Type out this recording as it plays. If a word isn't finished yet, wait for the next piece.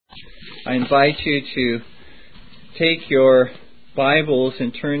I invite you to take your Bibles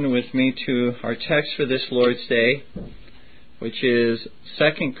and turn with me to our text for this Lord's Day, which is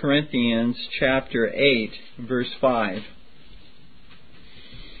 2 Corinthians chapter 8, verse 5.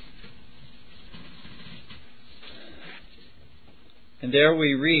 And there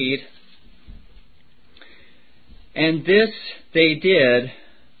we read, "And this they did,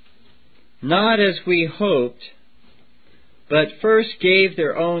 not as we hoped, but first gave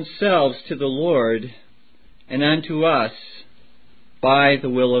their own selves to the Lord, and unto us by the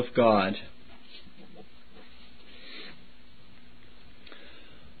will of God."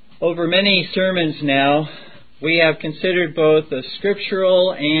 Over many sermons now, we have considered both a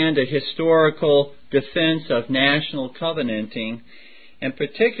scriptural and a historical defense of national covenanting, and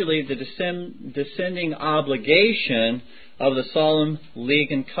particularly the descending obligation of the Solemn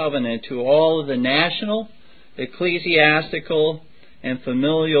League and Covenant to all of the national, ecclesiastical, and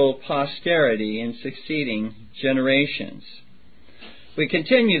familial posterity in succeeding generations. We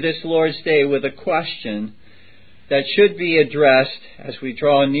continue this Lord's Day with a question that should be addressed as we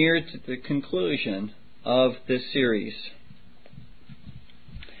draw near to the conclusion of this series.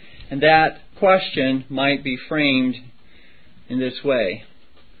 And that question might be framed in this way.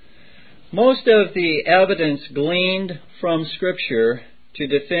 Most of the evidence gleaned from Scripture to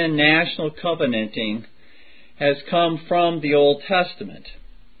defend national covenanting has come from the Old Testament.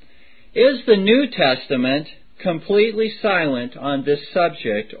 Is the New Testament completely silent on this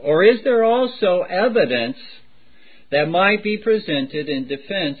subject, or is there also evidence that might be presented in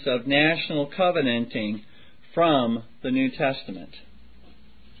defense of national covenanting from the New Testament?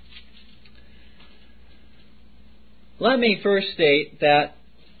 Let me first state that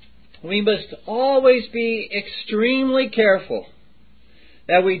we must always be extremely careful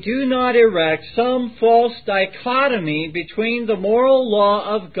that we do not erect some false dichotomy between the moral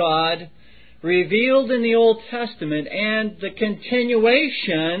law of God revealed in the Old Testament and the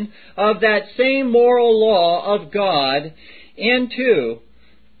continuation of that same moral law of God into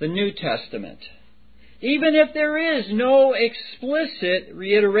the New Testament, even if there is no explicit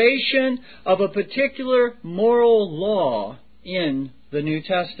reiteration of a particular moral law in the New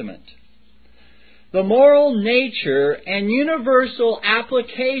Testament. The moral nature and universal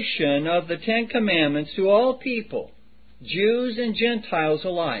application of the Ten Commandments to all people, Jews and Gentiles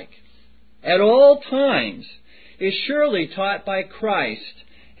alike, at all times, is surely taught by Christ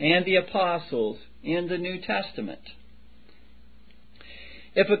and the apostles in the New Testament.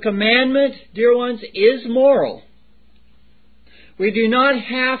 If a commandment, dear ones, is moral, we do not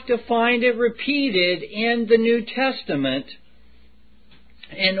have to find it repeated in the New Testament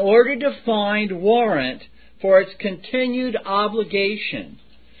in order to find warrant for its continued obligation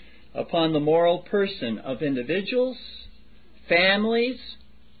upon the moral person of individuals, families,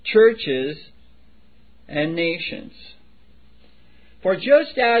 churches, and nations. For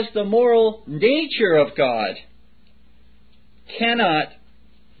just as the moral nature of God cannot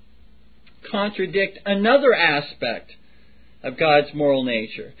contradict another aspect of God's moral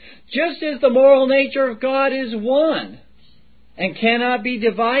nature, just as the moral nature of God is one and cannot be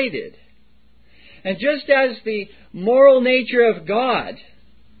divided, and just as the moral nature of God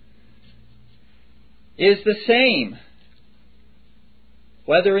is the same,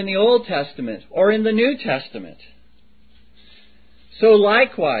 whether in the Old Testament or in the New Testament, so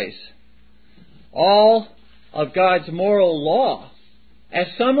likewise, all of God's moral law, as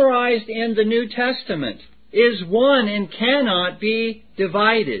summarized in the New Testament, is one and cannot be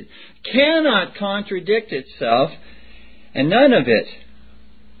divided, cannot contradict itself, and none of it,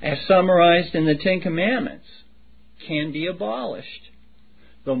 as summarized in the Ten Commandments, can be abolished.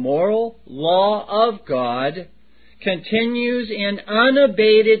 The moral law of God continues in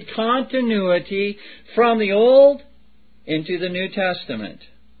unabated continuity from the Old into the New Testament.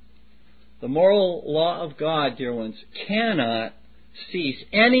 The moral law of God, dear ones, cannot cease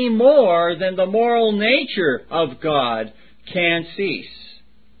any more than the moral nature of God can cease.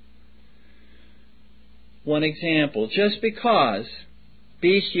 One example, just because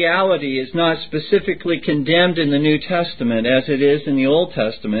bestiality is not specifically condemned in the New Testament as it is in the Old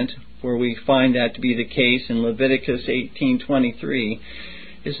Testament, where we find that to be the case in Leviticus 18:23,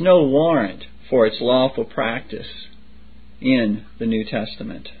 is no warrant for its lawful practice in the New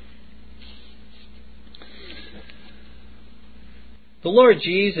Testament. The Lord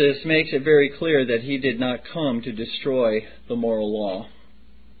Jesus makes it very clear that He did not come to destroy the moral law,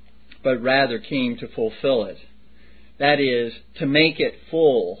 but rather came to fulfill it. That is, to make it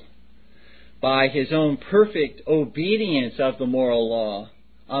full by His own perfect obedience of the moral law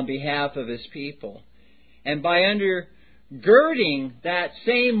on behalf of His people, and by girding that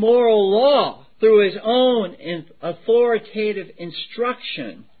same moral law through his own authoritative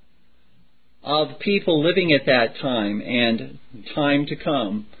instruction of people living at that time and time to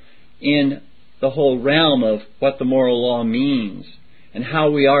come in the whole realm of what the moral law means and how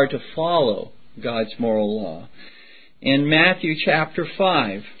we are to follow God's moral law. In Matthew chapter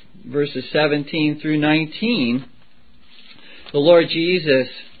 5, verses 17 through 19, the Lord Jesus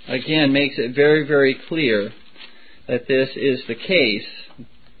again makes it very, very clear that this is the case,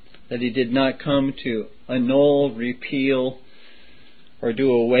 that He did not come to annul, repeal, or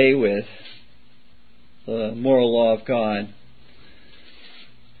do away with the moral law of God.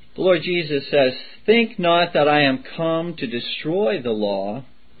 The Lord Jesus says, "Think not that I am come to destroy the law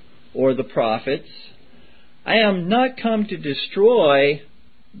or the prophets. I am not come to destroy,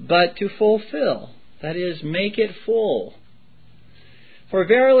 but to fulfill." That is, make it full. "For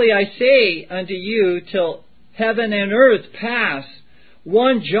verily I say unto you, till heaven and earth pass,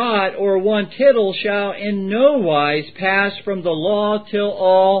 one jot or one tittle shall in no wise pass from the law till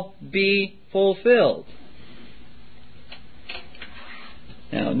all be fulfilled."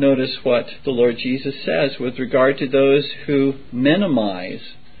 Now notice what the Lord Jesus says with regard to those who minimize,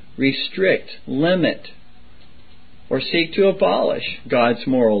 restrict, limit, or seek to abolish God's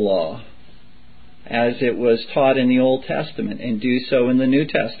moral law as it was taught in the Old Testament and do so in the New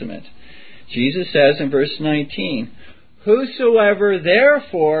Testament. Jesus says in verse 19, "Whosoever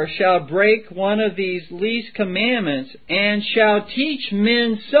therefore shall break one of these least commandments and shall teach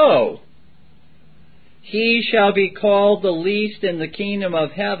men so, he shall be called the least in the kingdom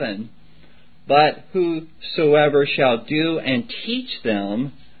of heaven. But whosoever shall do and teach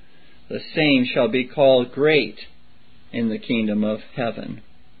them, the same shall be called great in the kingdom of heaven."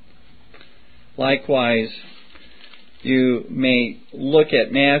 Likewise, you may look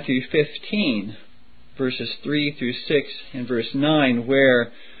at Matthew 15, verses 3 through 6 and verse 9,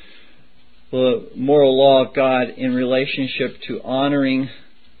 where the moral law of God in relationship to honoring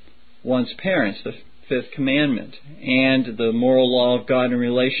one's parents, the fifth commandment, and the moral law of God in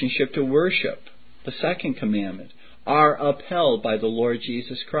relationship to worship, the second commandment, are upheld by the Lord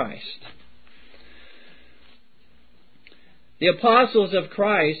Jesus Christ. The apostles of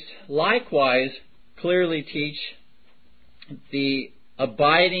Christ likewise clearly teach the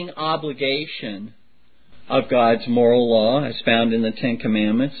abiding obligation of God's moral law, as found in the Ten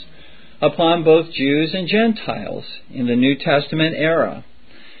Commandments, upon both Jews and Gentiles in the New Testament era.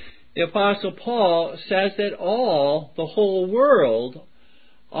 The Apostle Paul says that the whole world,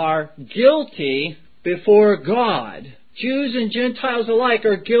 are guilty before God. Jews and Gentiles alike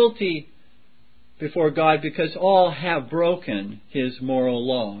are guilty before God because all have broken His moral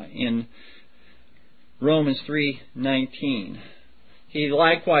law. In Romans 3:19, he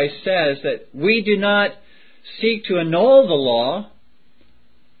likewise says that we do not seek to annul the law.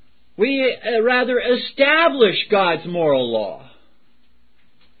 We rather establish God's moral law.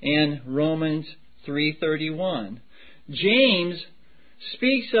 In Romans 3:31, James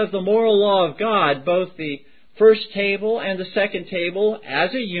speaks of the moral law of God, both the first table and the second table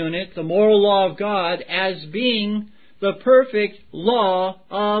as a unit, the moral law of God as being the perfect law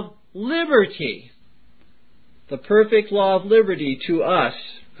of liberty. The perfect law of liberty to us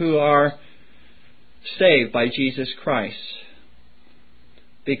who are saved by Jesus Christ.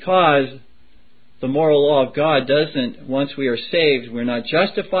 Because the moral law of God doesn't, once we are saved, we're not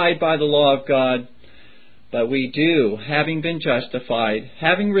justified by the law of God, but we do, having been justified,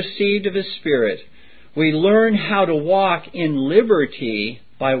 having received of His Spirit, we learn how to walk in liberty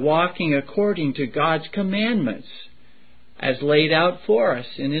by walking according to God's commandments as laid out for us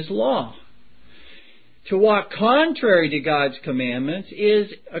in His law. To walk contrary to God's commandments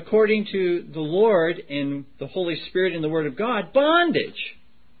is, according to the Lord and the Holy Spirit and the Word of God, bondage.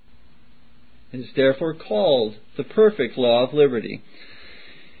 It is therefore called the perfect law of liberty.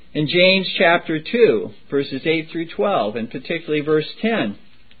 In James chapter 2, verses 8 through 12, and particularly verse 10,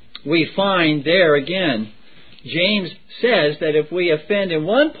 we find there again, James says that if we offend in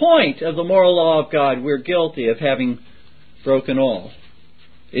one point of the moral law of God, we're guilty of having broken all.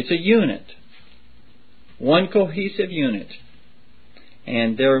 It's a unit, one cohesive unit,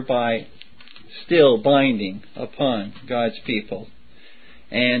 and thereby still binding upon God's people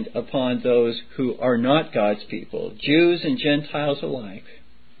and upon those who are not God's people, Jews and Gentiles alike.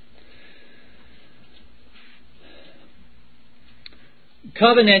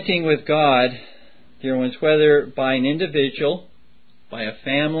 Covenanting with God, dear ones, whether by an individual, by a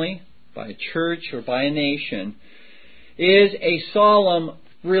family, by a church, or by a nation, is a solemn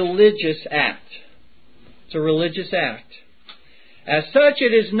religious act. It's a religious act. As such,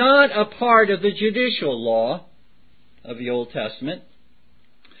 it is not a part of the judicial law, of the Old Testament,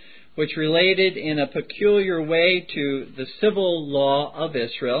 which related in a peculiar way to the civil law of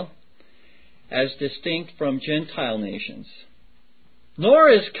Israel, as distinct from Gentile nations. Nor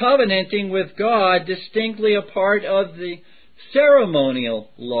is covenanting with God distinctly a part of the ceremonial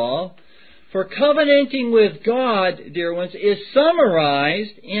law, for covenanting with God, dear ones, is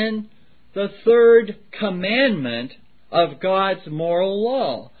summarized in the third commandment of God's moral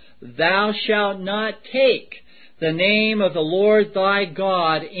law. Thou shalt not take the name of the Lord thy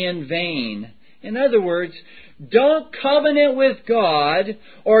God in vain. In other words, don't covenant with God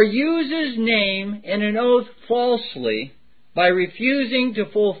or use His name in an oath falsely by refusing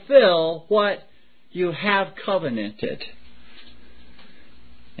to fulfill what you have covenanted.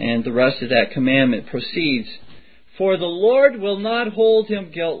 And the rest of that commandment proceeds, for the Lord will not hold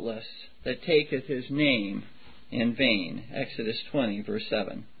him guiltless that taketh His name in vain. Exodus 20, verse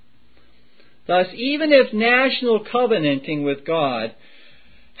 7. Thus, even if national covenanting with God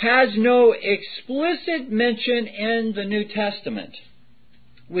has no explicit mention in the New Testament,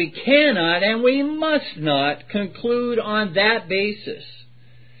 we cannot and we must not conclude on that basis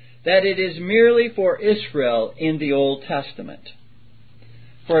that it is merely for Israel in the Old Testament.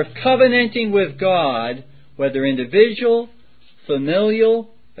 For if covenanting with God, whether individual, familial,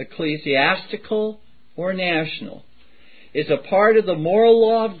 ecclesiastical, or national, is a part of the moral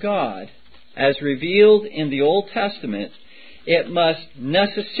law of God, as revealed in the Old Testament, it must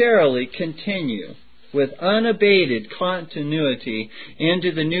necessarily continue with unabated continuity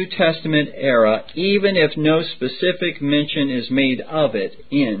into the New Testament era, even if no specific mention is made of it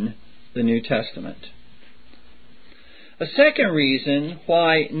in the New Testament. A second reason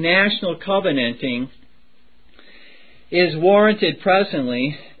why national covenanting is warranted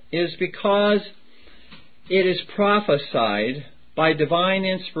presently is because it is prophesied by divine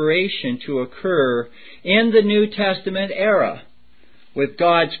inspiration to occur in the New Testament era, with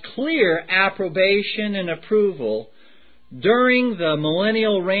God's clear approbation and approval during the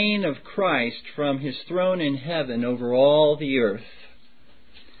millennial reign of Christ from His throne in heaven over all the earth.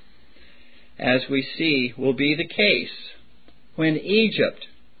 As we see will be the case when Egypt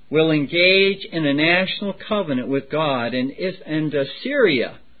will engage in a national covenant with God, and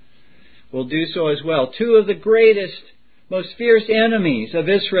Assyria will do so as well. Two of the greatest, most fierce enemies of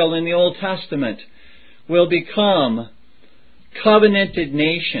Israel in the Old Testament will become covenanted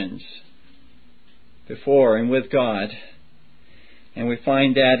nations before and with God. And we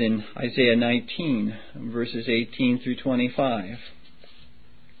find that in Isaiah 19, verses 18 through 25.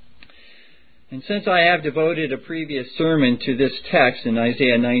 And since I have devoted a previous sermon to this text in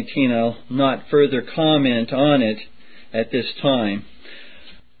Isaiah 19, I'll not further comment on it at this time.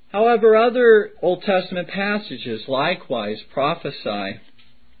 However, other Old Testament passages likewise prophesy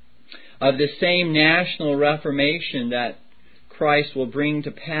of the same national reformation that Christ will bring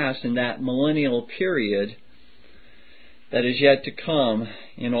to pass in that millennial period that is yet to come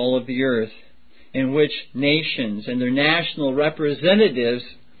in all of the earth, in which nations and their national representatives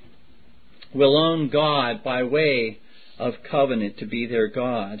will own God by way of covenant to be their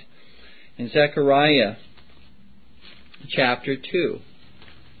God. In Zechariah chapter 2,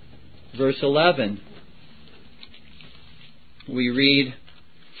 verse 11, we read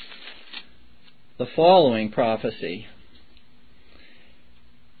the following prophecy.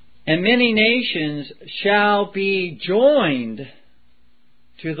 And many nations shall be joined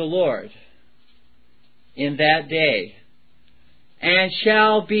to the Lord in that day, and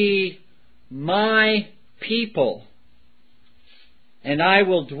shall be my people. And I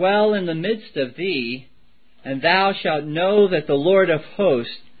will dwell in the midst of thee, and thou shalt know that the Lord of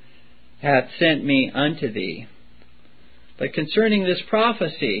hosts hath sent me unto thee. But concerning this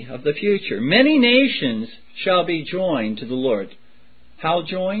prophecy of the future, many nations shall be joined to the Lord. How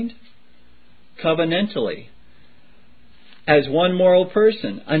joined? Covenantally. As one moral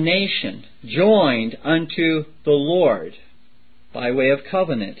person, a nation, joined unto the Lord by way of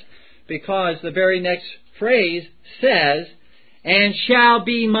covenant. Because the very next phrase says, and shall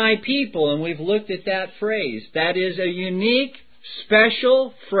be my people. And we've looked at that phrase. That is a unique,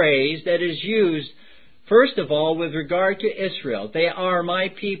 special phrase that is used, first of all, with regard to Israel. They are my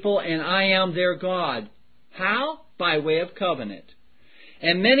people and I am their God. How? By way of covenant.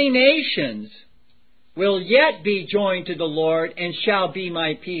 And many nations will yet be joined to the Lord and shall be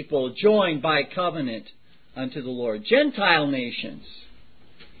my people, joined by covenant unto the Lord. Gentile nations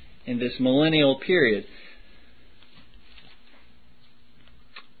in this millennial period.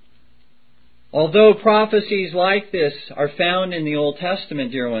 Although prophecies like this are found in the Old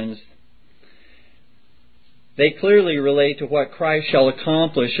Testament, dear ones, they clearly relate to what Christ shall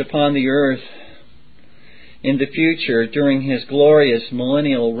accomplish upon the earth in the future during His glorious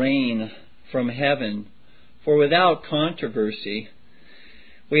millennial reign from heaven. For without controversy,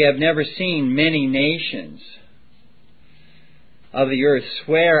 we have never seen many nations of the earth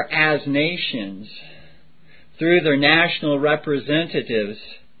swear as nations through their national representatives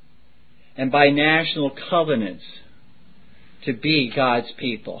and by national covenants to be God's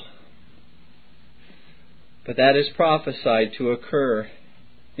people. But that is prophesied to occur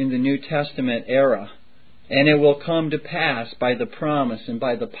in the New Testament era, and it will come to pass by the promise and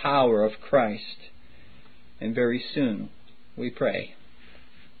by the power of Christ. And very soon, we pray.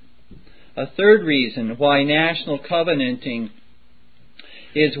 A third reason why national covenanting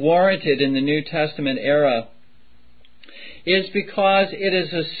is warranted in the New Testament era is because it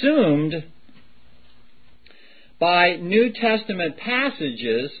is assumed by New Testament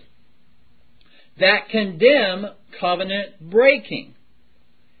passages that condemn covenant breaking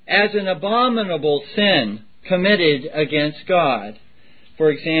as an abominable sin committed against God.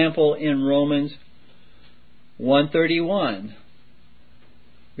 For example, in Romans 1:31,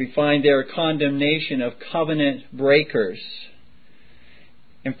 we find their condemnation of covenant breakers.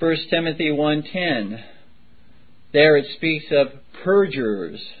 In 1 Timothy 1:10, there it speaks of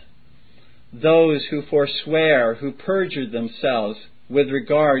perjurers, those who forswear, who perjure themselves with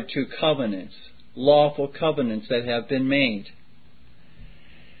regard to covenants, lawful covenants that have been made.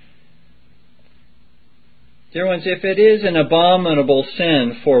 Dear ones, if it is an abominable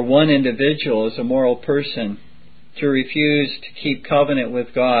sin for one individual as a moral person to refuse to keep covenant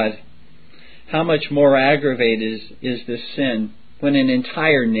with God, how much more aggravated is this sin when an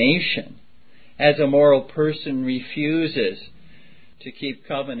entire nation, as a moral person, refuses to keep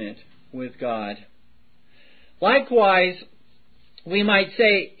covenant with God. Likewise, we might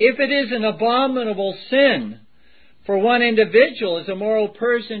say, if it is an abominable sin for one individual as a moral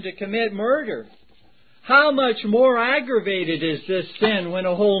person to commit murder, how much more aggravated is this sin when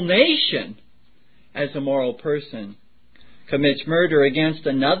a whole nation, as a moral person, commits murder against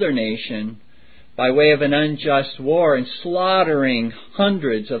another nation by way of an unjust war and slaughtering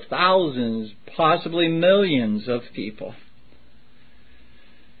hundreds of thousands, possibly millions of people.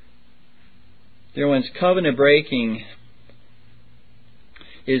 Dear ones, covenant breaking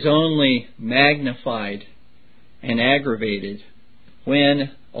is only magnified and aggravated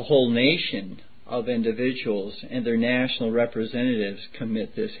when a whole nation of individuals and their national representatives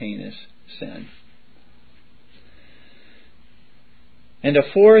commit this heinous sin. And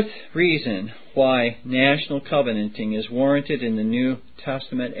a fourth reason why national covenanting is warranted in the New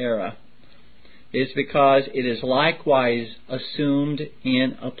Testament era is because it is likewise assumed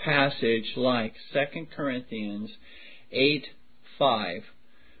in a passage like 2 Corinthians 8:5,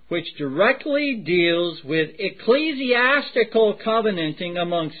 which directly deals with ecclesiastical covenanting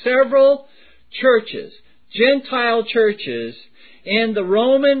among several churches, Gentile churches, in the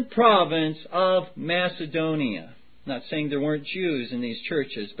Roman province of Macedonia. I'm not saying there weren't Jews in these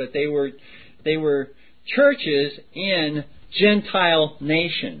churches, but they were churches in Gentile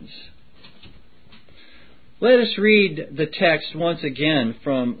nations. Let us read the text once again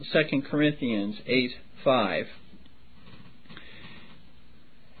from 2 Corinthians 8:5.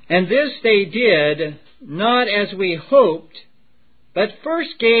 And this they did, not as we hoped, but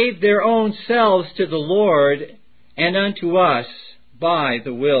first gave their own selves to the Lord and unto us by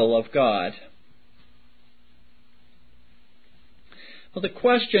the will of God. Well, the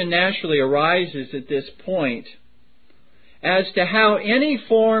question naturally arises at this point as to how any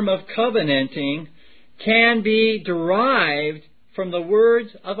form of covenanting can be derived from the words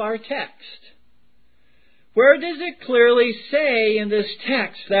of our text. Where does it clearly say in this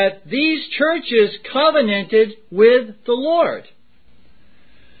text that these churches covenanted with the Lord?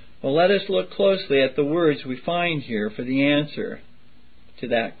 Well, let us look closely at the words we find here for the answer to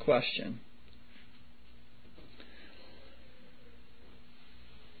that question.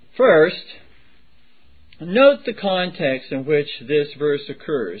 First, note the context in which this verse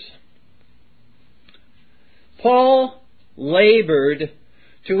occurs. Paul labored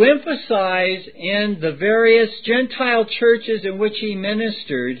to emphasize in the various Gentile churches in which he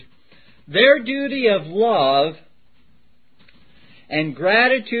ministered their duty of love and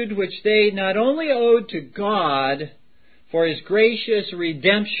gratitude which they not only owed to God for His gracious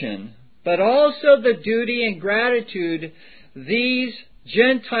redemption, but also the duty and gratitude these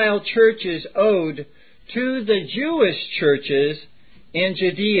Gentile churches owed to the Jewish churches in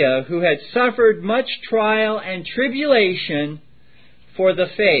Judea who had suffered much trial and tribulation for the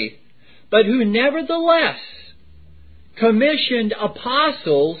faith, but who nevertheless commissioned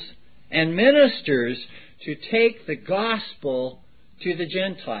apostles and ministers to take the gospel to the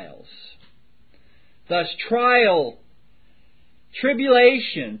Gentiles. Thus, trial,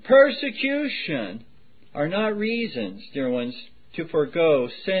 tribulation, persecution are not reasons, dear ones, to forego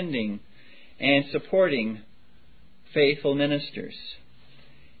sending and supporting faithful ministers.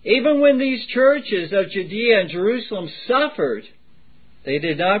 Even when these churches of Judea and Jerusalem suffered, they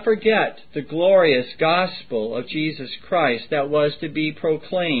did not forget the glorious gospel of Jesus Christ that was to be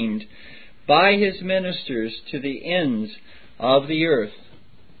proclaimed by His ministers to the ends of the earth.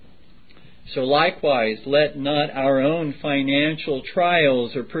 So likewise, let not our own financial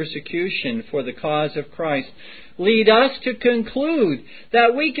trials or persecution for the cause of Christ lead us to conclude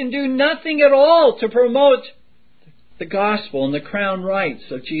that we can do nothing at all to promote the gospel and the crown rights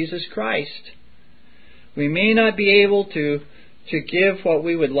of Jesus Christ. We may not be able to give what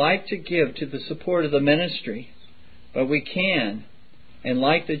we would like to give to the support of the ministry, but we can. And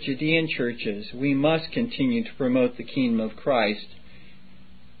like the Judean churches, we must continue to promote the kingdom of Christ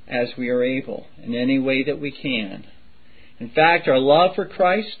as we are able, in any way that we can. In fact, our love for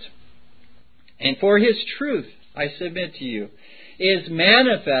Christ and for His truth, I submit to you, is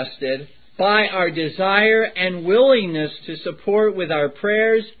manifested by our desire and willingness to support with our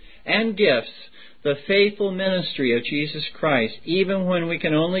prayers and gifts the faithful ministry of Jesus Christ, even when we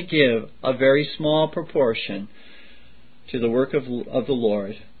can only give a very small proportion to the work of the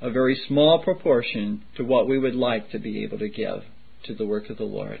Lord, a very small proportion to what we would like to be able to give to the work of the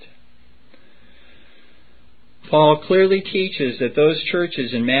Lord. Paul clearly teaches that those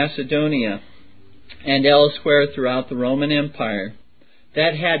churches in Macedonia and elsewhere throughout the Roman Empire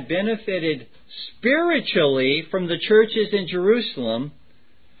that had benefited spiritually from the churches in Jerusalem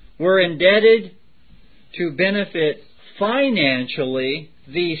were indebted to benefit financially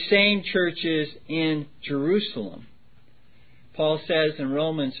the same churches in Jerusalem. Paul says in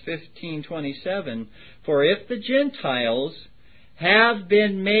Romans 15:27, "For if the Gentiles have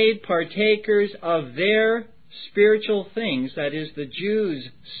been made partakers of their spiritual things," that is, the Jews'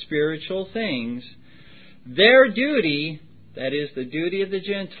 spiritual things, "their duty," that is, the duty of the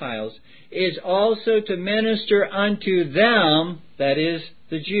Gentiles, "is also to minister unto them," that is,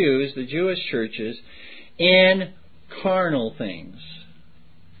 the Jews, the Jewish churches, "in carnal things."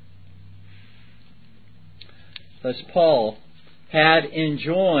 Thus Paul had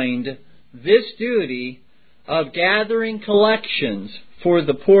enjoined this duty of gathering collections for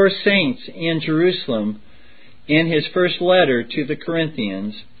the poor saints in Jerusalem in his first letter to the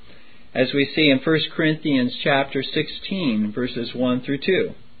Corinthians, as we see in 1 Corinthians chapter 16, verses 1 through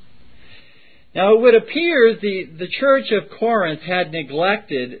 2. Now it would appear the church of Corinth had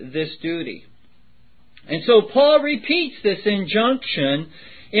neglected this duty. And so Paul repeats this injunction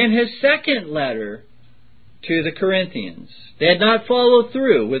in his second letter to the Corinthians. They had not followed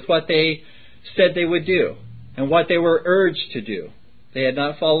through with what they said they would do and what they were urged to do. They had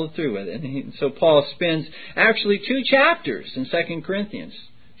not followed through with it. And so Paul spends actually 2 chapters in 2 Corinthians,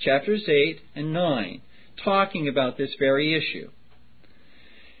 chapters 8 and 9, talking about this very issue.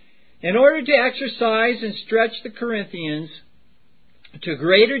 In order to exercise and stretch the Corinthians to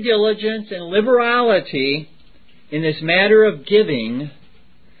greater diligence and liberality in this matter of giving,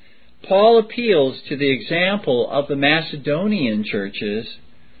 Paul appeals to the example of the Macedonian churches,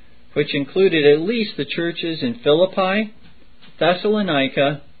 which included at least the churches in Philippi,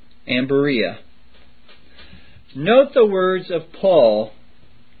 Thessalonica, and Berea. Note the words of Paul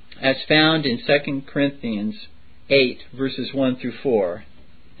as found in 2 Corinthians 8, verses 1 through 4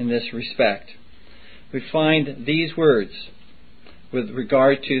 in this respect. We find these words with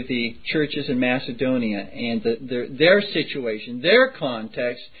regard to the churches in Macedonia and their situation, their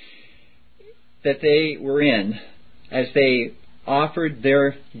context that they were in as they offered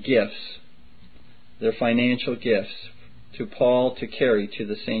their gifts, their financial gifts, to Paul to carry to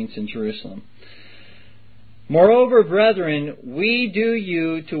the saints in Jerusalem. "Moreover, brethren, we do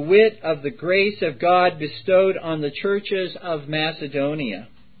you to wit of the grace of God bestowed on the churches of Macedonia,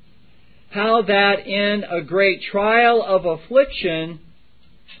 how that in a great trial of affliction,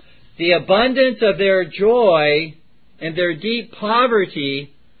 the abundance of their joy and their deep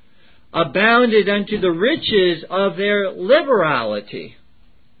poverty abounded unto the riches of their liberality.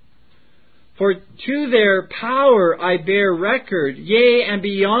 For to their power I bear record, yea, and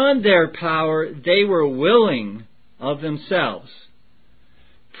beyond their power they were willing of themselves,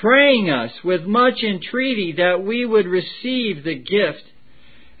 praying us with much entreaty that we would receive the gift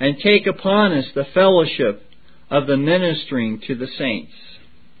and take upon us the fellowship of the ministering to the saints."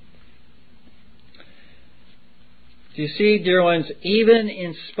 Do you see, dear ones, even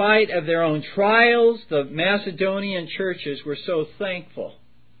in spite of their own trials, the Macedonian churches were so thankful,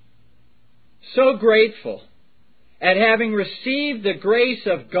 so grateful at having received the grace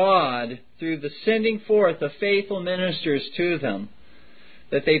of God through the sending forth of faithful ministers to them,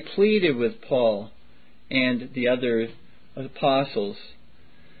 that they pleaded with Paul and the other apostles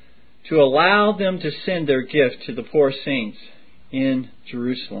to allow them to send their gift to the poor saints in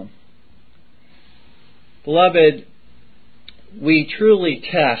Jerusalem. Beloved, we truly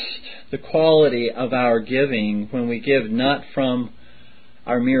test the quality of our giving when we give not from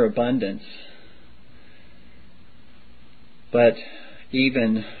our mere abundance, but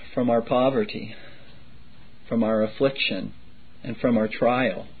even from our poverty, from our affliction, and from our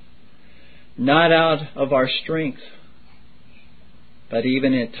trial. Not out of our strength, but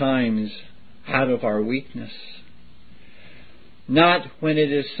even at times out of our weakness. Not when it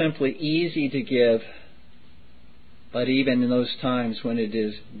is simply easy to give, but even in those times when it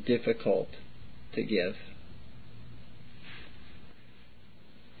is difficult to give.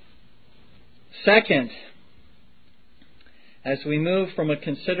 Second, as we move from a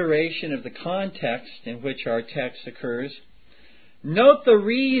consideration of the context in which our text occurs, note the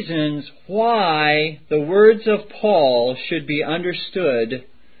reasons why the words of Paul should be understood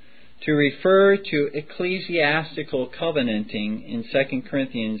to refer to ecclesiastical covenanting in 2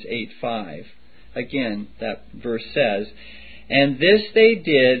 Corinthians 8:5. Again, that verse says, "And this they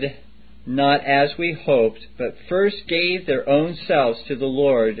did not as we hoped, but first gave their own selves to the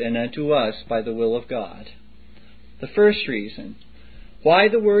Lord and unto us by the will of God." The first reason why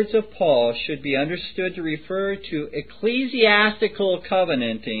the words of Paul should be understood to refer to ecclesiastical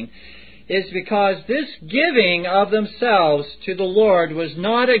covenanting is because this giving of themselves to the Lord was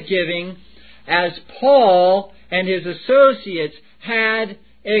not a giving as Paul and his associates had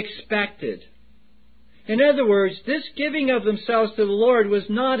expected. In other words, this giving of themselves to the Lord was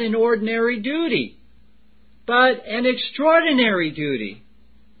not an ordinary duty, but an extraordinary duty.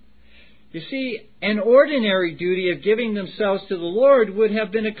 You see, an ordinary duty of giving themselves to the Lord would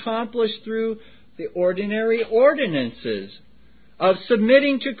have been accomplished through the ordinary ordinances of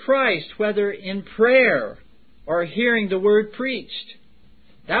submitting to Christ, whether in prayer or hearing the word preached.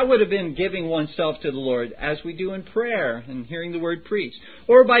 That would have been giving oneself to the Lord, as we do in prayer and hearing the word preached.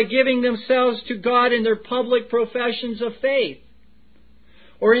 Or by giving themselves to God in their public professions of faith,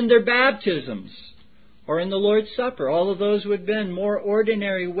 or in their baptisms, or in the Lord's Supper. All of those would have been more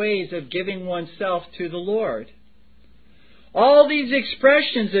ordinary ways of giving oneself to the Lord. All these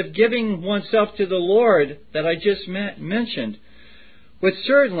expressions of giving oneself to the Lord that I just mentioned would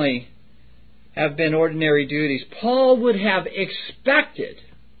certainly have been ordinary duties. Paul would have expected,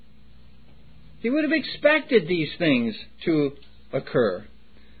 he would have expected these things to occur,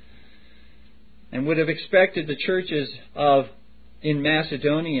 and would have expected the churches in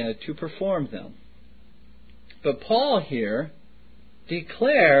Macedonia to perform them. But Paul here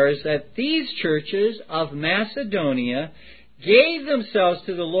declares that these churches of Macedonia gave themselves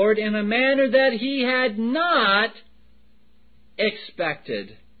to the Lord in a manner that he had not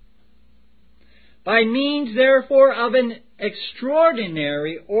expected, by means, therefore, of an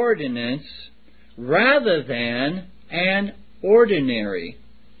extraordinary ordinance rather than an ordinary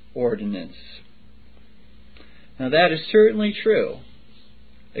ordinance. Now that is certainly true.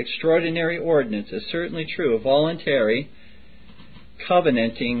 Extraordinary ordinance is certainly true of voluntary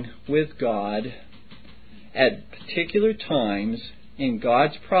covenanting with God at particular times in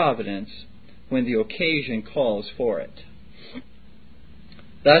God's providence when the occasion calls for it.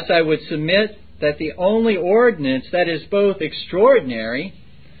 Thus I would submit that the only ordinance that is both extraordinary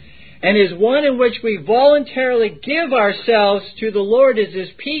and is one in which we voluntarily give ourselves to the Lord as His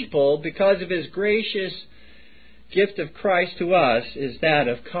people because of His gracious gift of Christ to us is that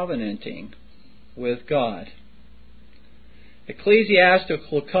of covenanting with God.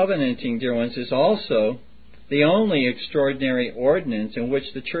 Ecclesiastical covenanting, dear ones, is also the only extraordinary ordinance in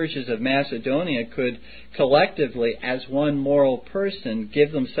which the churches of Macedonia could collectively, as one moral person,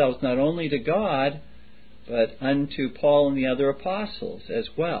 give themselves not only to God, but unto Paul and the other apostles as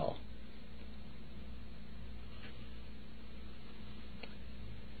well.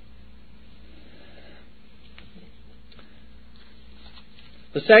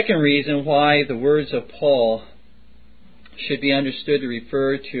 The second reason why the words of Paul should be understood to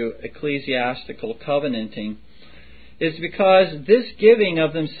refer to ecclesiastical covenanting is because this giving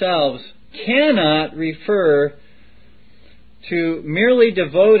of themselves cannot refer to merely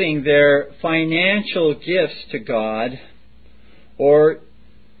devoting their financial gifts to God or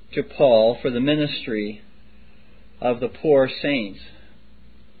to Paul for the ministry of the poor saints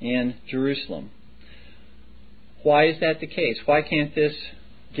in Jerusalem. Why is that the case? Why can't this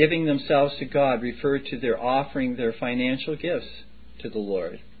giving themselves to God refer to their offering their financial gifts to the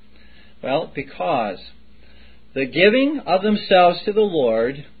Lord? Well, because the giving of themselves to the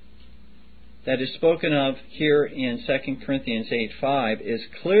Lord that is spoken of here in 2 Corinthians 8:5 is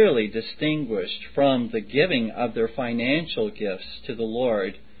clearly distinguished from the giving of their financial gifts to the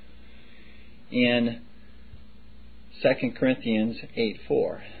Lord in 2 Corinthians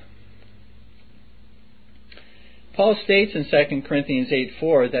 8:4. Paul states in 2 Corinthians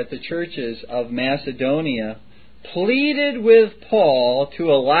 8:4 that the churches of Macedonia pleaded with Paul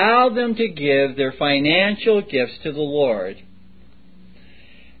to allow them to give their financial gifts to the Lord.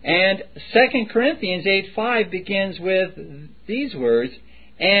 And 2 Corinthians 8:5 begins with these words,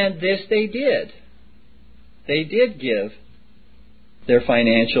 "And this they did." They did give their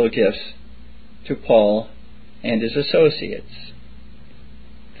financial gifts to Paul and his associates.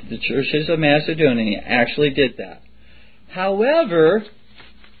 The churches of Macedonia actually did that. However,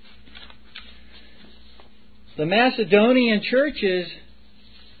 the Macedonian churches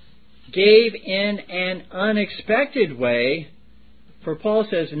gave in an unexpected way, for Paul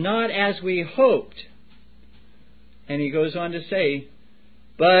says, "not as we hoped." And he goes on to say,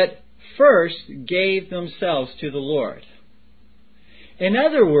 "but first gave themselves to the Lord." In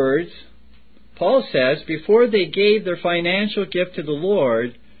other words, Paul says, before they gave their financial gift to the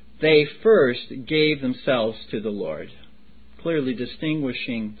Lord, they first gave themselves to the Lord, clearly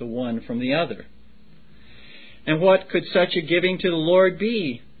distinguishing the one from the other. And what could such a giving to the Lord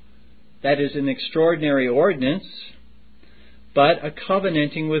be? That is an extraordinary ordinance, but a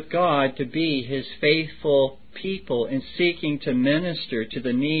covenanting with God to be His faithful people in seeking to minister to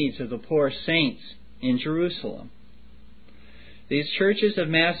the needs of the poor saints in Jerusalem. These churches of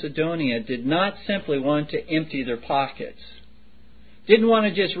Macedonia did not simply want to empty their pockets. Didn't want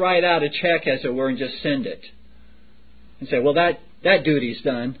to just write out a check, as it were, and just send it. And say, well, that duty's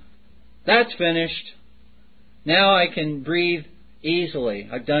done. That's finished. Now I can breathe easily.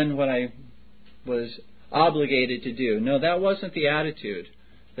 I've done what I was obligated to do. No, that wasn't the attitude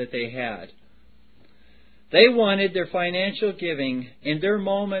that they had. They wanted their financial giving in their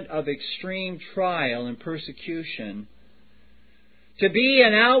moment of extreme trial and persecution to be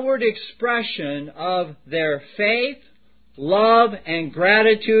an outward expression of their faith, love, and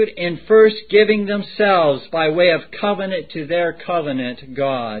gratitude in first giving themselves by way of covenant to their covenant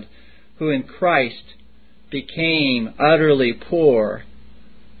God, who in Christ became utterly poor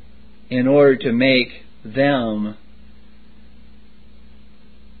in order to make them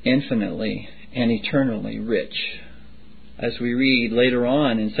infinitely and eternally rich. As we read later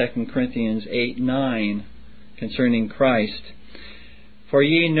on in 2 Corinthians 8:9 concerning Christ, "For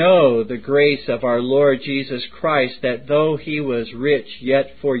ye know the grace of our Lord Jesus Christ, that though He was rich,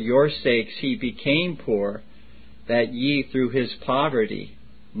 yet for your sakes He became poor, that ye through His poverty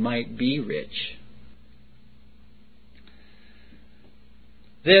might be rich."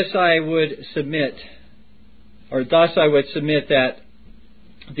 Thus I would submit that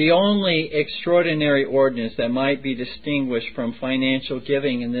the only extraordinary ordinance that might be distinguished from financial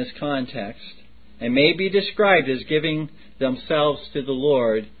giving in this context, and may be described as giving themselves to the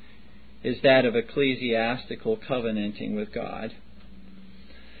Lord, is that of ecclesiastical covenanting with God.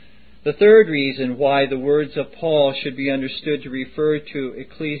 The third reason why the words of Paul should be understood to refer to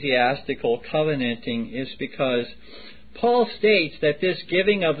ecclesiastical covenanting is because Paul states that this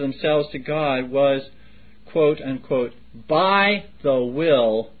giving of themselves to God was, quote unquote, by the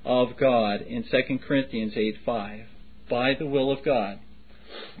will of God in 2 Corinthians 8:5. By the will of God.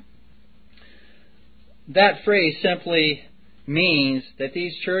 That phrase simply means that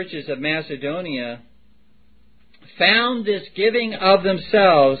these churches of Macedonia found this giving of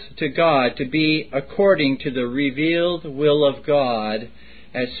themselves to God to be according to the revealed will of God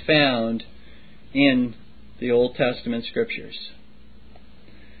as found in the Old Testament Scriptures.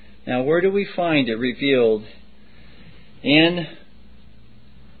 Now, where do we find it revealed in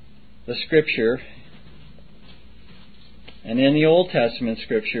the Scripture and in the Old Testament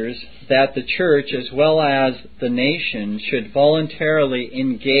Scriptures that the church as well as the nation should voluntarily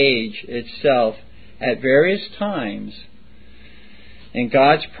engage itself at various times in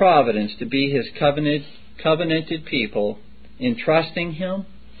God's providence to be His covenanted people, in trusting Him,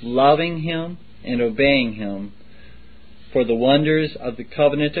 loving Him, and obeying Him for the wonders of the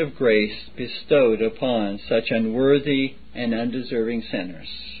covenant of grace bestowed upon such unworthy and undeserving sinners?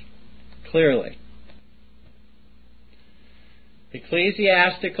 Clearly,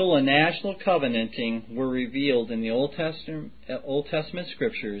 ecclesiastical and national covenanting were revealed in the Old Testament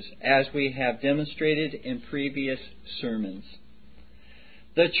Scriptures, as we have demonstrated in previous sermons.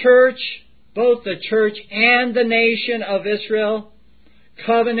 The church, both the church and the nation of Israel,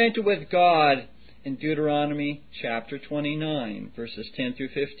 covenanted with God in Deuteronomy chapter 29, verses 10 through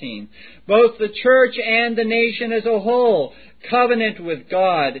 15. Both the church and the nation as a whole covenant with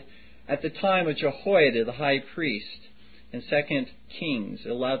God at the time of Jehoiada the high priest in 2 Kings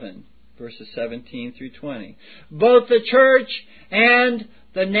 11, verses 17 through 20. Both the church and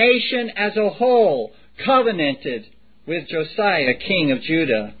the nation as a whole covenanted with Josiah, king of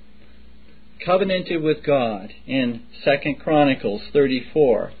Judah, covenanted with God in 2 Chronicles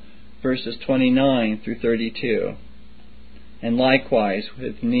 34, verses 29 through 32. And likewise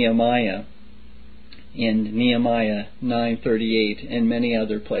with Nehemiah in Nehemiah 9:38 and many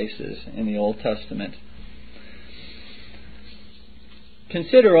other places in the Old Testament.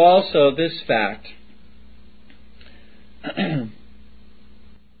 Consider also this fact, that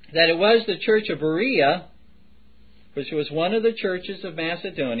it was the church of Berea, which was one of the churches of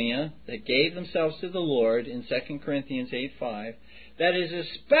Macedonia that gave themselves to the Lord in 2 Corinthians 8:5, that is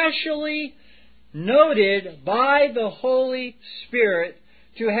especially noted by the Holy Spirit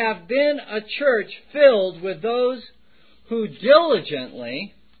to have been a church filled with those who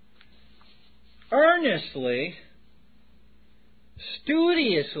diligently, earnestly,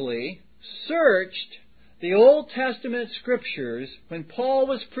 studiously searched the Old Testament Scriptures when Paul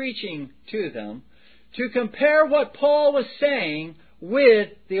was preaching to them, to compare what Paul was saying with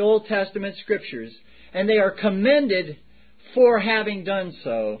the Old Testament Scriptures. And they are commended for having done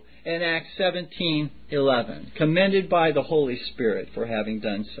so in Acts 17:11. Commended by the Holy Spirit for having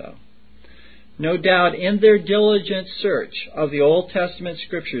done so. No doubt in their diligent search of the Old Testament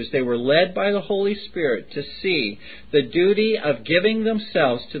Scriptures, they were led by the Holy Spirit to see the duty of giving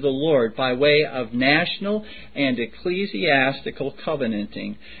themselves to the Lord by way of national and ecclesiastical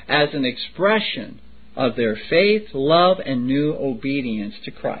covenanting as an expression of their faith, love, and new obedience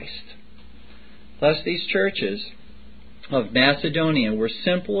to Christ. Thus these churches of Macedonia were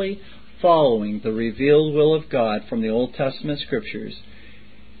simply following the revealed will of God from the Old Testament Scriptures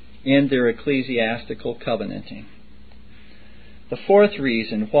in their ecclesiastical covenanting. The fourth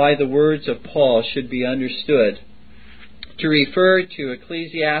reason why the words of Paul should be understood to refer to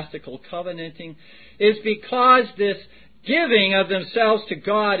ecclesiastical covenanting is because this giving of themselves to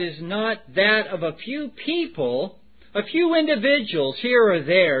God is not that of a few people, a few individuals here or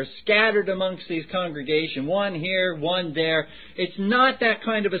there scattered amongst these congregations, one here, one there. It's not that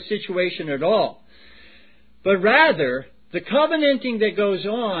kind of a situation at all. But rather, the covenanting that goes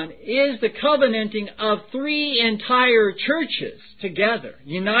on is the covenanting of three entire churches together,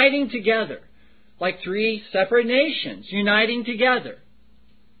 uniting together, like three separate nations, uniting together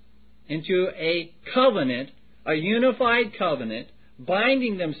into a covenant, a unified covenant,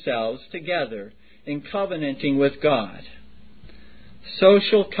 binding themselves together in covenanting with God.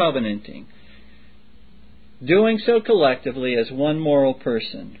 Social covenanting. Doing so collectively as one moral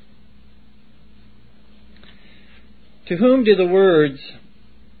person. To whom do the words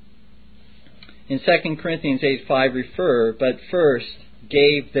in 2 Corinthians 8:5 refer, but first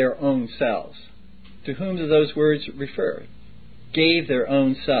gave their own selves? To whom do those words refer? Gave their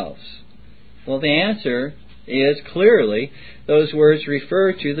own selves. Well, the answer is clearly those words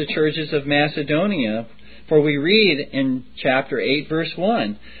refer to the churches of Macedonia, for we read in chapter 8, verse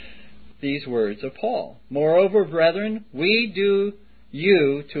 1, these words of Paul. Moreover, brethren, we do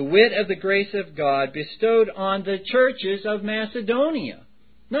you to wit of the grace of God bestowed on the churches of Macedonia.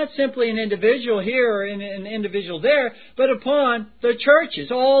 Not simply an individual here or an individual there, but upon the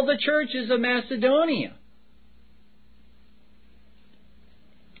churches, all the churches of Macedonia.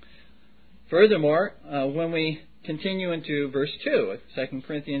 Furthermore, when we continue into verse 2 of 2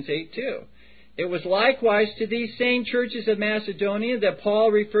 Corinthians 8:2, it was likewise to these same churches of Macedonia that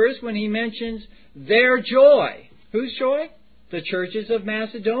Paul refers when he mentions their joy. Whose joy? The churches of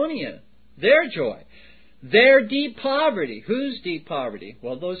Macedonia. Their joy. Their deep poverty. Whose deep poverty?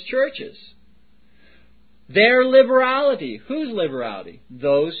 Well, those churches. Their liberality. Whose liberality?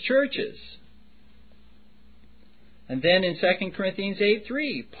 Those churches. And then in 2 Corinthians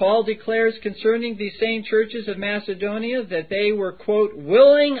 8:3, Paul declares concerning these same churches of Macedonia that they were, quote,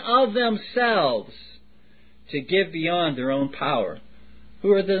 willing of themselves to give beyond their own power.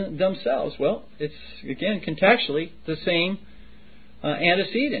 Who are themselves? Well, it's, again, contextually the same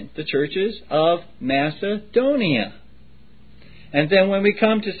antecedent, the churches of Macedonia. And then when we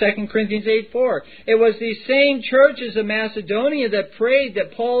come to 2 Corinthians 8:4, it was these same churches of Macedonia that prayed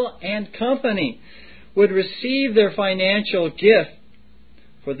that Paul and company would receive their financial gift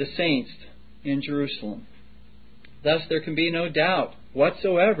for the saints in Jerusalem. Thus there can be no doubt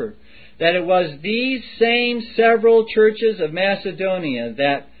whatsoever that it was these same several churches of Macedonia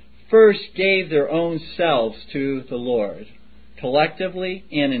that first gave their own selves to the Lord, collectively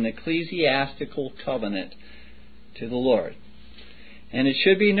in an ecclesiastical covenant to the Lord. And it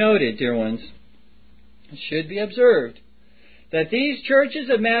should be noted, dear ones, it should be observed, that these churches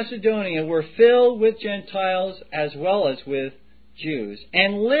of Macedonia were filled with Gentiles as well as with Jews,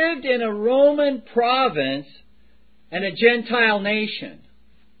 and lived in a Roman province and a Gentile nation.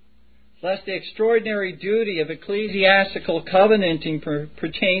 Thus the extraordinary duty of ecclesiastical covenanting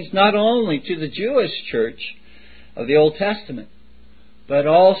pertains not only to the Jewish church of the Old Testament, but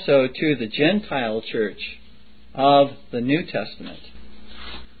also to the Gentile church of the New Testament.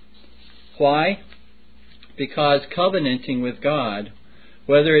 Why? Because covenanting with God,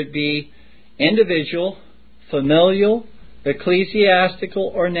 whether it be individual, familial,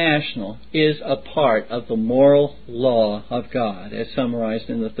 ecclesiastical, or national, is a part of the moral law of God, as summarized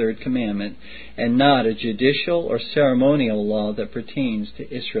in the third commandment, and not a judicial or ceremonial law that pertains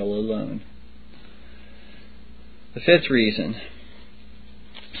to Israel alone. The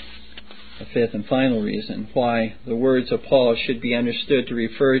fifth and final reason why the words of Paul should be understood to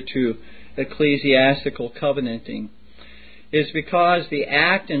refer to ecclesiastical covenanting is because the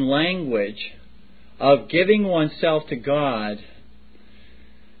act and language of giving oneself to God,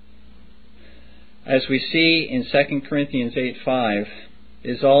 as we see in 2 Corinthians 8:5,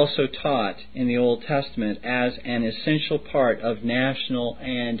 is also taught in the Old Testament as an essential part of national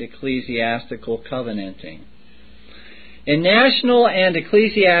and ecclesiastical covenanting. In national and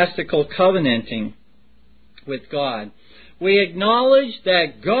ecclesiastical covenanting with God, we acknowledge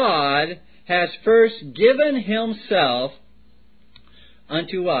that God has first given Himself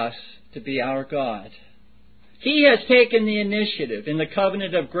unto us to be our God. He has taken the initiative in the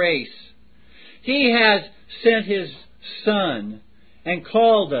covenant of grace. He has sent His Son and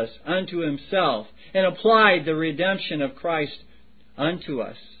called us unto Himself and applied the redemption of Christ unto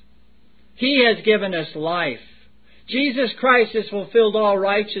us. He has given us life. Jesus Christ has fulfilled all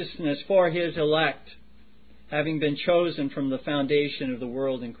righteousness for His elect, having been chosen from the foundation of the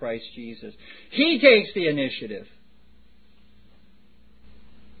world in Christ Jesus. He takes the initiative.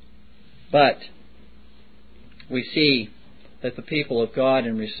 But we see that the people of God,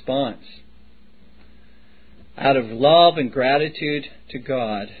 in response, out of love and gratitude to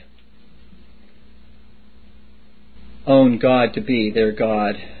God, own God to be their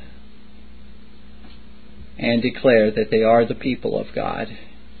God and declare that they are the people of God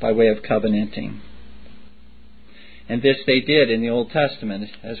by way of covenanting. And this they did in the Old Testament,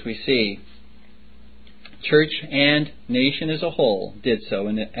 as we see. Church and nation as a whole did so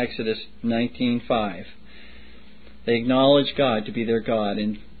in Exodus 19:5. They acknowledge God to be their God,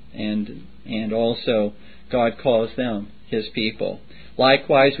 and also God calls them His people.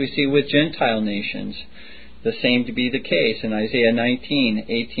 Likewise, we see with Gentile nations the same to be the case in Isaiah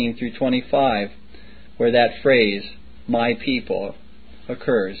 19:18 through 25, where that phrase, "my people,"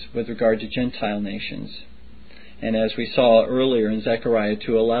 occurs with regard to Gentile nations. And as we saw earlier in Zechariah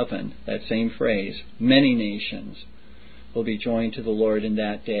 2:11, that same phrase, "many nations will be joined to the Lord in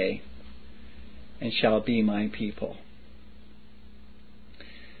that day, and shall be my people."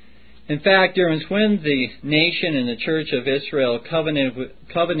 In fact, when the nation and the church of Israel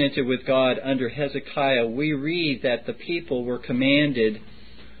covenanted with God under Hezekiah, we read that the people were commanded,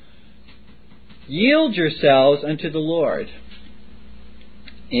 "Yield yourselves unto the Lord,"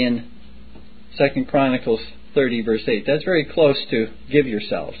 in 2 Chronicles 30 verse 8. That's very close to "give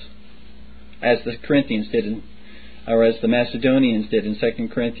yourselves," as the Corinthians did, or as the Macedonians did in 2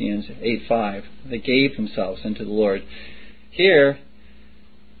 Corinthians 8:5. They gave themselves unto the Lord. Here,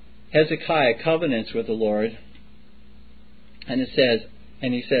 Hezekiah covenants with the Lord, and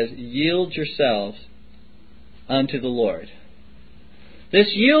he says, "Yield yourselves unto the Lord."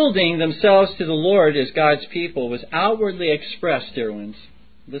 This yielding themselves to the Lord as God's people was outwardly expressed, dear ones.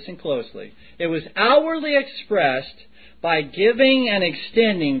 Listen closely. It was outwardly expressed by giving and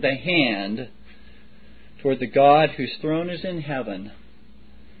extending the hand toward the God whose throne is in heaven.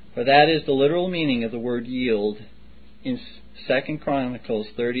 For that is the literal meaning of the word yield in 2 Chronicles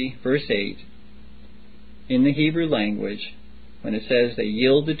 30 verse 8 in the Hebrew language, when it says they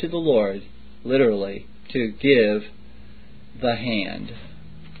yielded to the Lord, literally, to give the hand.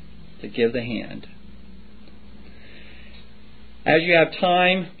 To give the hand. As you have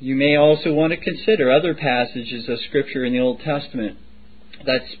time, you may also want to consider other passages of Scripture in the Old Testament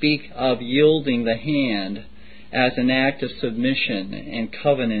that speak of yielding the hand as an act of submission and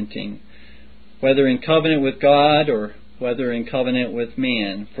covenanting, whether in covenant with God or whether in covenant with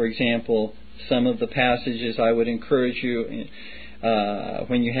man. For example, some of the passages I would encourage you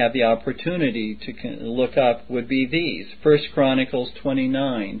when you have the opportunity to look up would be these: 1 Chronicles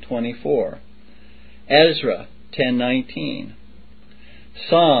 29:24, Ezra 10:19,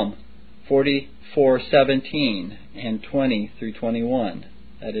 Psalm 44:17 and 20 through 21.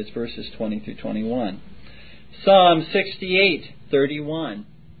 That is verses 20 through 21. Psalm 68:31.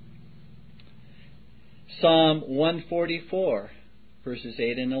 Psalm 144, verses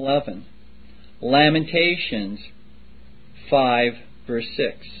 8 and 11. Lamentations 5, verse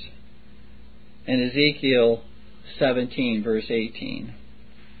 6. And Ezekiel 17, verse 18.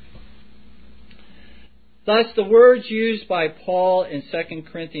 Thus, the words used by Paul in 2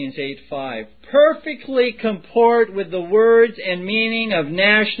 Corinthians 8:5 perfectly comport with the words and meaning of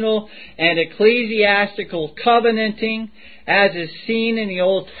national and ecclesiastical covenanting as is seen in the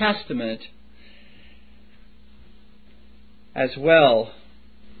Old Testament, as well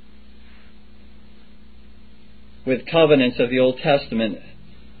with covenants of the Old Testament.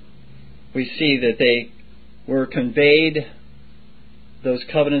 We see that they were conveyed, those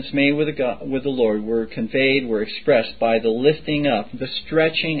covenants made with the Lord were conveyed, were expressed by the lifting up, the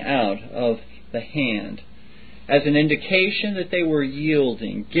stretching out of the hand, as an indication that they were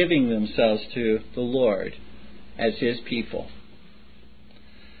yielding, giving themselves to the Lord as His people.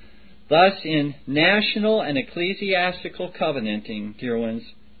 Thus, in national and ecclesiastical covenanting, dear ones,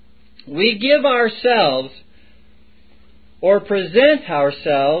 we give ourselves, or present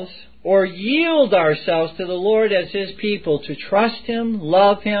ourselves, or yield ourselves to the Lord as His people to trust Him,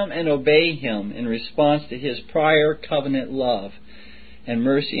 love Him, and obey Him in response to His prior covenant love and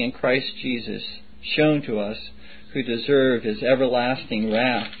mercy in Christ Jesus shown to us, who deserve His everlasting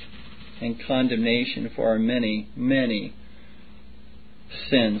wrath and condemnation for our many, many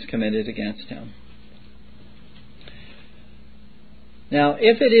sins committed against Him. Now,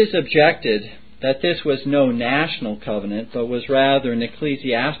 if it is objected that this was no national covenant, but was rather an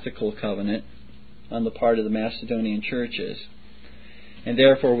ecclesiastical covenant on the part of the Macedonian churches, and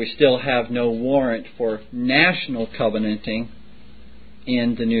therefore we still have no warrant for national covenanting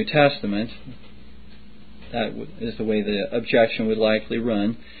in the New Testament, that is the way the objection would likely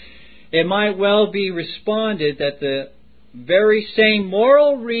run, it might well be responded that the very same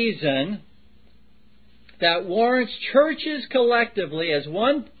moral reason that warrants churches collectively as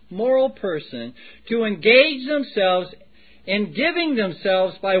one moral person to engage themselves in giving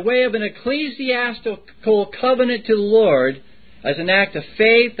themselves by way of an ecclesiastical covenant to the Lord as an act of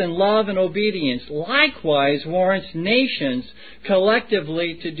faith and love and obedience, likewise warrants nations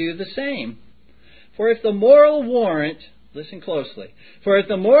collectively to do the same. For if the moral warrant, listen closely, for if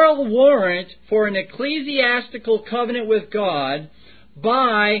the moral warrant for an ecclesiastical covenant with God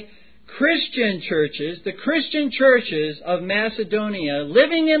by Christian churches, the Christian churches of Macedonia,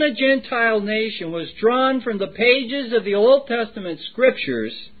 living in a Gentile nation, was drawn from the pages of the Old Testament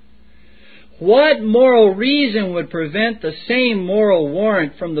Scriptures, what moral reason would prevent the same moral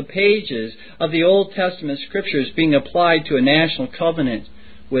warrant from the pages of the Old Testament Scriptures being applied to a national covenant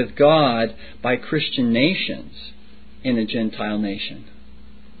with God by Christian nations in a Gentile nation?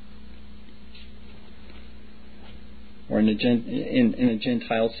 Or in a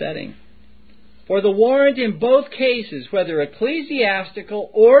Gentile setting. For the warrant in both cases, whether ecclesiastical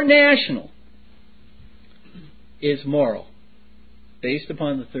or national, is moral, based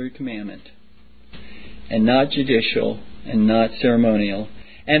upon the third commandment, and not judicial and not ceremonial.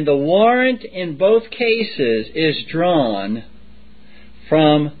 And the warrant in both cases is drawn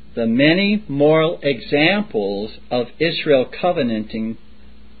from the many moral examples of Israel covenanting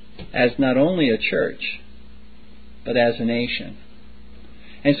as not only a church, but as a nation.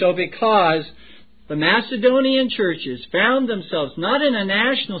 And so because the Macedonian churches found themselves not in a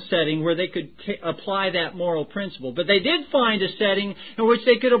national setting where they could apply that moral principle, but they did find a setting in which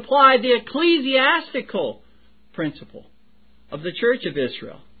they could apply the ecclesiastical principle of the Church of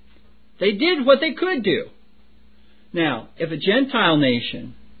Israel. They did what they could do. Now, if a Gentile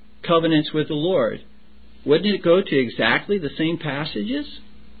nation covenants with the Lord, wouldn't it go to exactly the same passages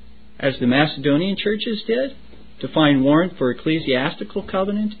as the Macedonian churches did to find warrant for ecclesiastical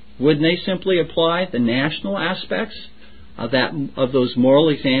covenant? Wouldn't they simply apply the national aspects of those moral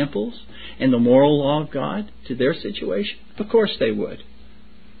examples and the moral law of God to their situation? Of course they would.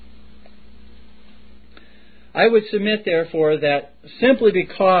 I would submit, therefore, that simply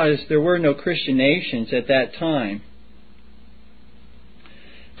because there were no Christian nations at that time,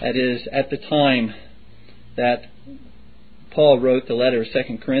 that is, at the time that Paul wrote the letter of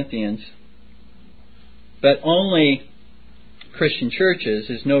 2 Corinthians, but only Christian churches,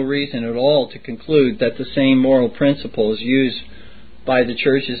 is no reason at all to conclude that the same moral principles used by the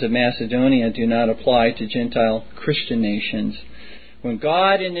churches of Macedonia do not apply to Gentile Christian nations. When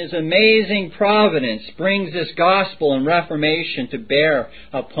God in His amazing providence brings this gospel and reformation to bear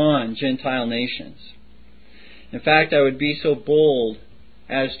upon Gentile nations. In fact, I would be so bold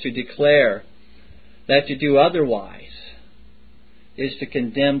as to declare that to do otherwise is to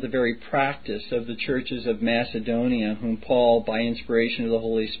condemn the very practice of the churches of Macedonia, whom Paul, by inspiration of the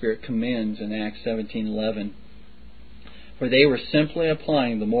Holy Spirit, commends in Acts 17:11. For they were simply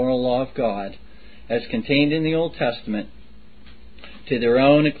applying the moral law of God, as contained in the Old Testament, to their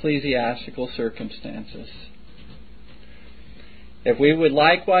own ecclesiastical circumstances. If we would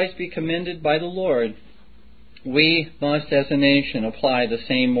likewise be commended by the Lord, we must as a nation apply the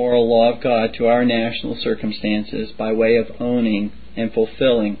same moral law of God to our national circumstances by way of owning and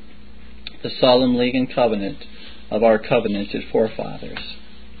fulfilling the solemn league and covenant of our covenanted forefathers.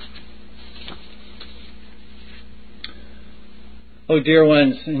 Oh, dear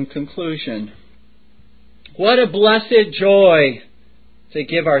ones, in conclusion, what a blessed joy to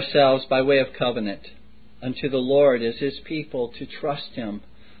give ourselves by way of covenant unto the Lord as His people, to trust Him,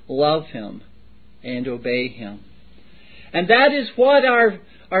 love Him, and obey Him. And that is what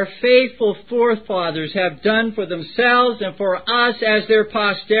our faithful forefathers have done for themselves and for us as their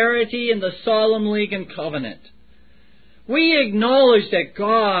posterity in the solemn league and covenant. We acknowledge that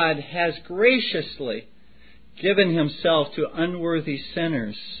God has graciously given Himself to unworthy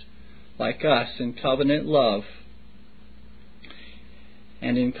sinners like us in covenant love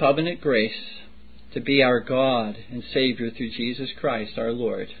and in covenant grace to be our God and Savior through Jesus Christ our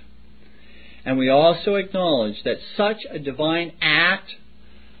Lord. And we also acknowledge that such a divine act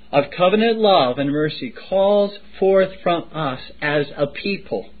of covenant love and mercy calls forth from us as a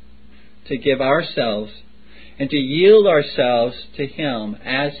people to give ourselves and to yield ourselves to Him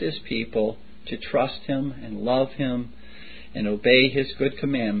as His people, to trust Him and love Him and obey His good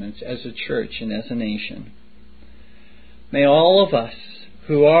commandments as a church and as a nation. May all of us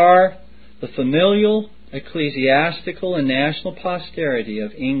who are the familial, ecclesiastical, and national posterity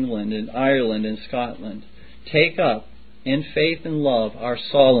of England and Ireland and Scotland take up in faith and love our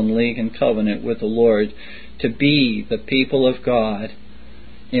solemn league and covenant with the Lord to be the people of God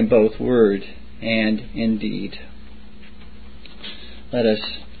in both word and in deed. Let us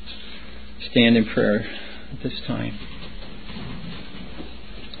stand in prayer at this time.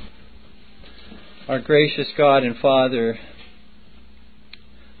 Our gracious God and Father,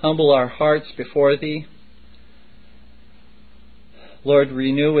 humble our hearts before Thee. Lord,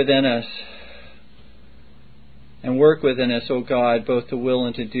 renew within us and work within us, O God, both to will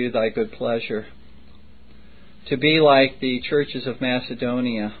and to do Thy good pleasure. To be like the churches of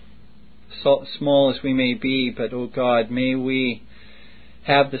Macedonia, so small as we may be, but, O God, may we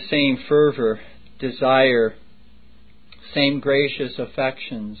have the same fervor, desire, same gracious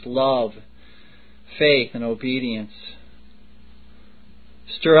affections, love, faith, and obedience.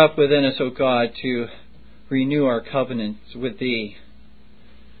 Stir up within us, O God, to renew our covenants with Thee,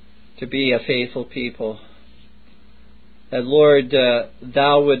 to be a faithful people. That, Lord,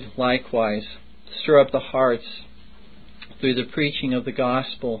 Thou would likewise stir up the hearts through the preaching of the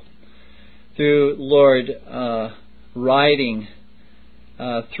gospel, through, Lord, writing,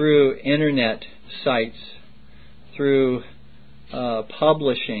 through internet sites, through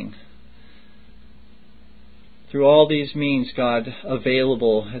publishing, through all these means, God,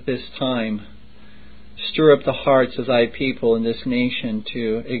 available at this time. Stir up the hearts of Thy people in this nation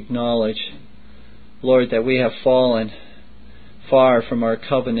to acknowledge, Lord, that we have fallen far from our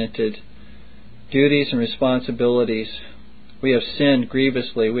covenanted duties and responsibilities. We have sinned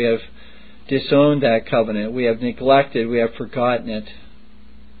grievously. We have disowned that covenant. We have neglected. We have forgotten it.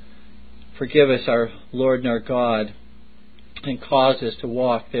 Forgive us, our Lord and our God, and cause us to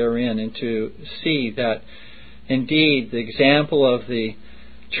walk therein and to see that indeed the example of the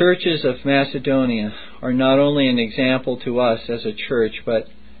churches of Macedonia are not only an example to us as a church, but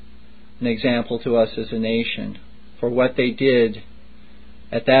an example to us as a nation. For what they did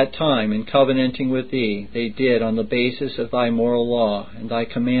at that time in covenanting with Thee, they did on the basis of Thy moral law and Thy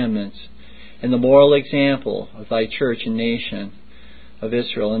commandments and the moral example of Thy church and nation of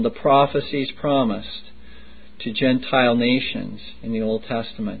Israel and the prophecies promised to Gentile nations in the Old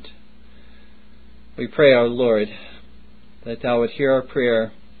Testament. We pray, our Lord, that Thou would hear our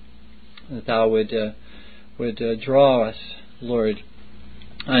prayer, that Thou would draw us, Lord,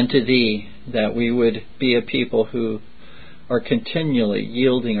 unto Thee, that we would be a people who are continually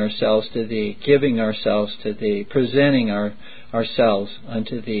yielding ourselves to Thee, giving ourselves to Thee, presenting ourselves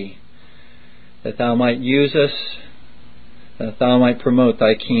unto Thee, that Thou might use us, that Thou might promote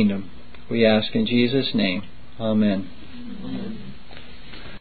Thy kingdom. We ask in Jesus' name. Amen.